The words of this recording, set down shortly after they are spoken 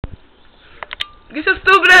Get your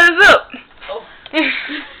stupid ass up. Oh.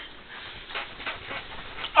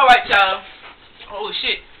 Alright, y'all. Oh,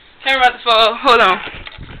 shit. Camera about to fall. Hold on.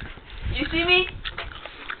 You see me?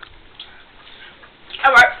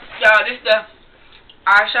 Alright, y'all. This is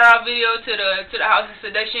our shout out video to the House of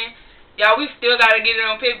Seduction. Y'all, we still gotta get it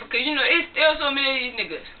on paper because, you know, it's still so many of these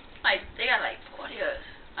niggas. Like, they got like 40 years,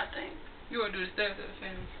 I think. You wanna do the studs or the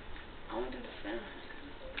family? I wanna do the family.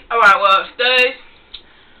 Alright, well, studs.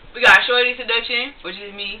 We got Shorty Seduction, which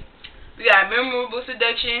is me. We got Memorable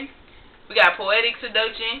Seduction. We got Poetic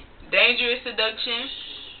Seduction. Dangerous Seduction.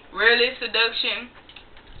 Realist Seduction.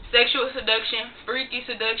 Sexual Seduction. Freaky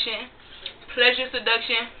Seduction. Pleasure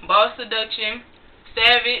Seduction. Boss Seduction.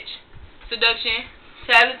 Savage Seduction.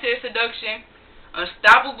 Talented Seduction.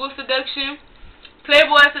 Unstoppable Seduction.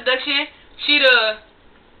 Playboy Seduction. She the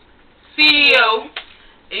CEO.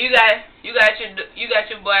 And you got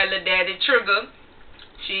your boy Lil Daddy Trigger.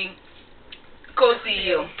 She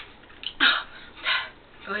co-CEO.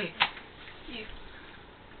 Go ahead.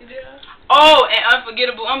 You did? Oh, and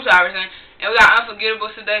Unforgettable. I'm sorry, son. And we got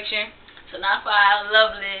Unforgettable Seduction. So now for our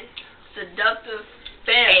lovely, seductive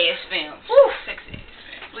Ass films. Woo. Sexy ass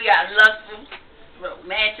films. We got lustful,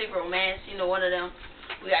 romantic, romance. You know, one of them.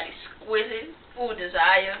 We got exquisite, full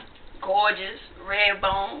desire, gorgeous, red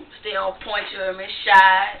bone, stay on point, you hear me?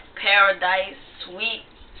 Shy, paradise, sweet,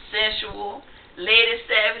 sensual. Lady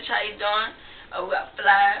Savage, how you doing? We got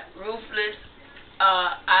Fly, Ruthless,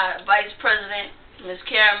 our Vice President, Miss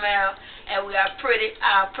Caramel, and we got Pretty,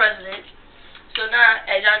 our President. So now,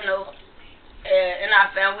 as y'all know, in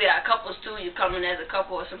our family, we got couples too. You coming as a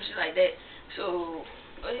couple or some shit like that. So,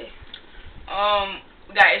 go ahead.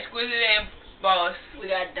 We got Exquisite and Boss. We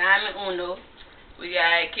got Diamond Uno. We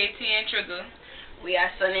got KT and Trigger. We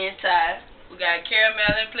got Sunny and Ty. We got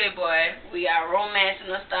Caramel and Playboy. We got Romance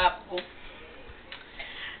and Unstoppable.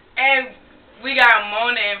 And we got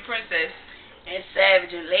Mona and Princess. And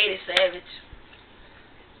Savage and Lady Savage.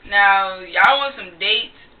 Now, y'all want some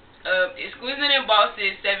dates? Exquisite and Boss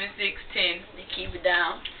is 7610. They keep it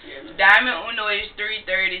down. Diamond Uno is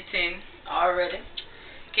 33010. Already.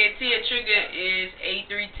 KT and Trigger is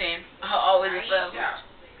 8310. Always and forever.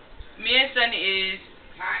 Me and Sunny is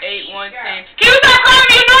 8110. Can you stop calling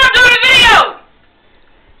me? You know I'm doing the video!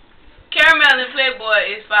 Caramel and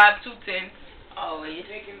Playboy is 5210. Always.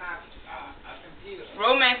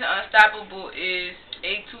 Romance and Unstoppable is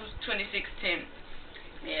 822610.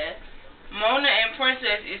 Yeah. Mona and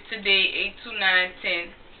Princess is today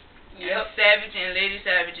 82910. Yep. And Savage and Lady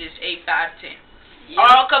Savage is 8510. Yep.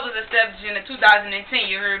 All couples established in the 2010.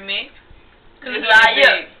 You heard me? Cause it's our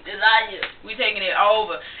big. It's our year. We taking it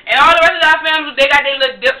over, and all the rest of our families, they got their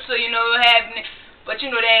little dips, so you know it happening. But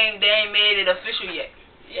you know they ain't made it official yet.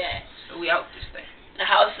 Yeah. So we out this thing. The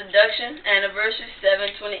House Seduction anniversary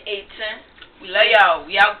 7/28/10. We love y'all.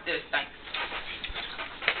 We out this thing.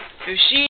 If she